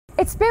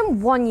It's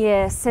been 1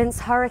 year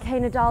since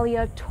Hurricane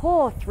Idalia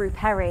tore through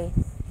Perry.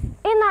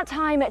 In that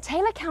time,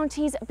 Taylor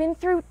County's been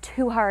through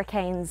 2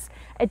 hurricanes,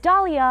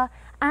 Idalia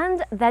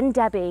and then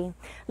Debbie,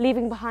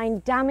 leaving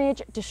behind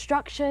damage,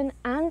 destruction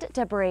and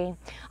debris.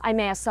 I'm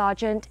Mayor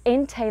Sargent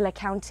in Taylor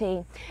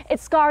County.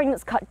 It's scarring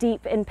that's cut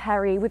deep in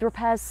Perry, with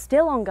repairs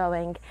still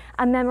ongoing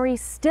and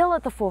memories still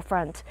at the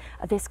forefront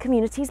of this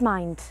community's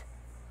mind.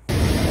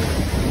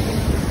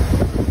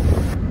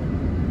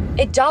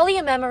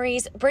 Idalia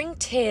memories bring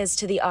tears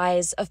to the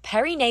eyes of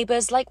Perry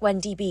neighbours like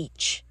Wendy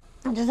Beach.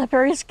 It's just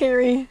very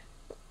scary.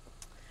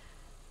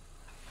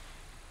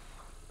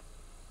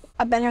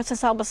 I've been here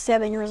since I was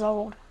 7 years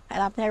old,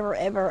 and I've never,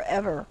 ever,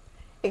 ever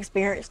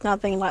experienced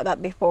nothing like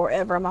that before,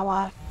 ever in my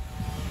life.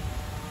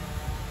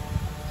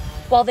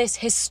 While this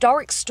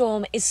historic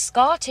storm is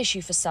scar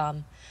tissue for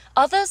some,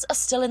 others are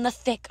still in the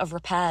thick of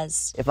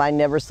repairs. If I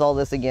never saw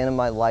this again in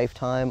my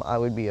lifetime, I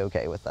would be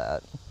okay with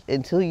that.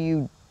 Until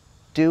you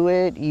do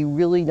it, you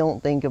really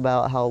don't think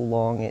about how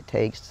long it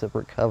takes to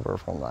recover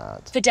from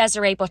that. For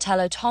Desiree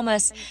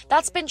Botello-Thomas,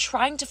 that's been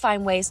trying to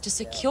find ways to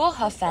secure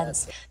her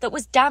fence that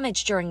was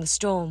damaged during the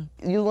storm.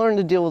 You learn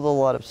to deal with a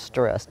lot of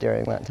stress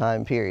during that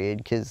time period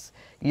because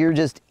you're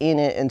just in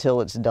it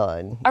until it's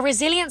done. A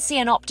resiliency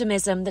and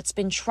optimism that's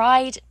been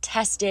tried,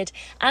 tested,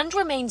 and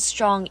remained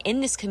strong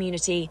in this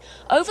community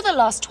over the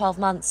last 12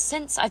 months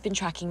since I've been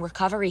tracking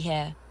recovery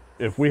here.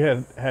 If we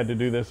had to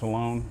do this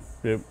alone,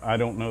 I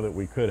don't know that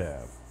we could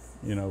have.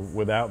 You know,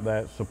 without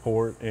that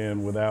support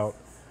and without,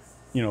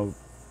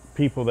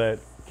 people that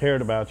cared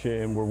about you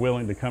and were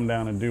willing to come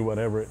down and do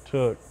whatever it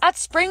took. At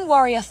Spring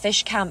Warrior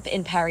Fish Camp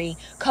in Perry,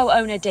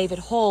 co-owner David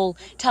Hall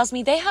tells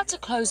me they had to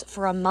close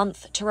for a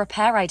month to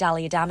repair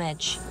Idalia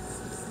damage.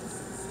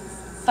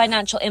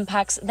 Financial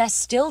impacts they're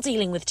still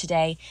dealing with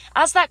today,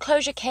 as that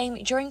closure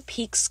came during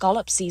peak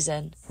scallop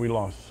season. We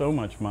lost so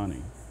much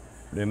money.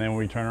 And then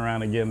we turn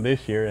around again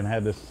this year and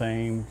had the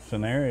same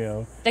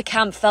scenario. The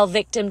camp fell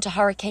victim to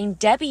Hurricane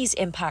Debbie's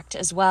impact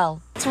as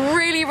well. It's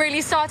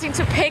really starting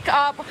to pick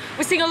up.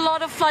 We're seeing a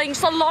lot of flooding,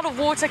 just a lot of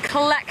water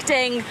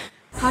collecting.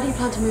 How do you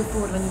plan to move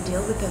forward when you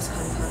deal with those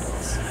kind of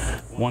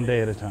hurdles? One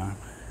day at a time.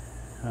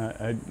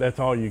 That's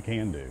all you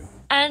can do.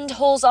 And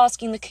Hall's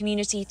asking the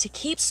community to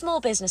keep small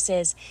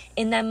businesses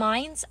in their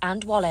minds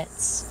and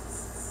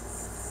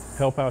wallets.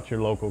 Help out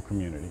your local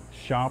community.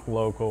 Shop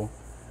local.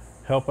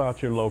 Help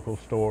out your local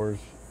stores,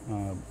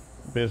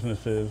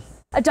 businesses.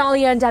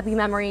 Idalia and Debbie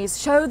memories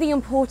show the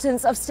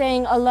importance of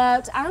staying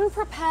alert and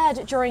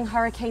prepared during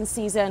hurricane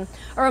season.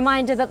 A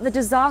reminder that the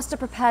Disaster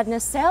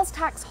Preparedness Sales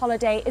Tax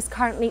holiday is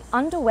currently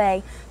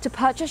underway to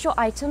purchase your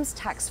items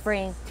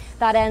tax-free.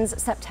 That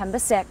ends September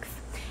 6th.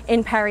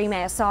 In Perry,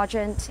 Mayor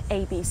Sargent,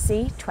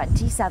 ABC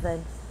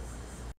 27.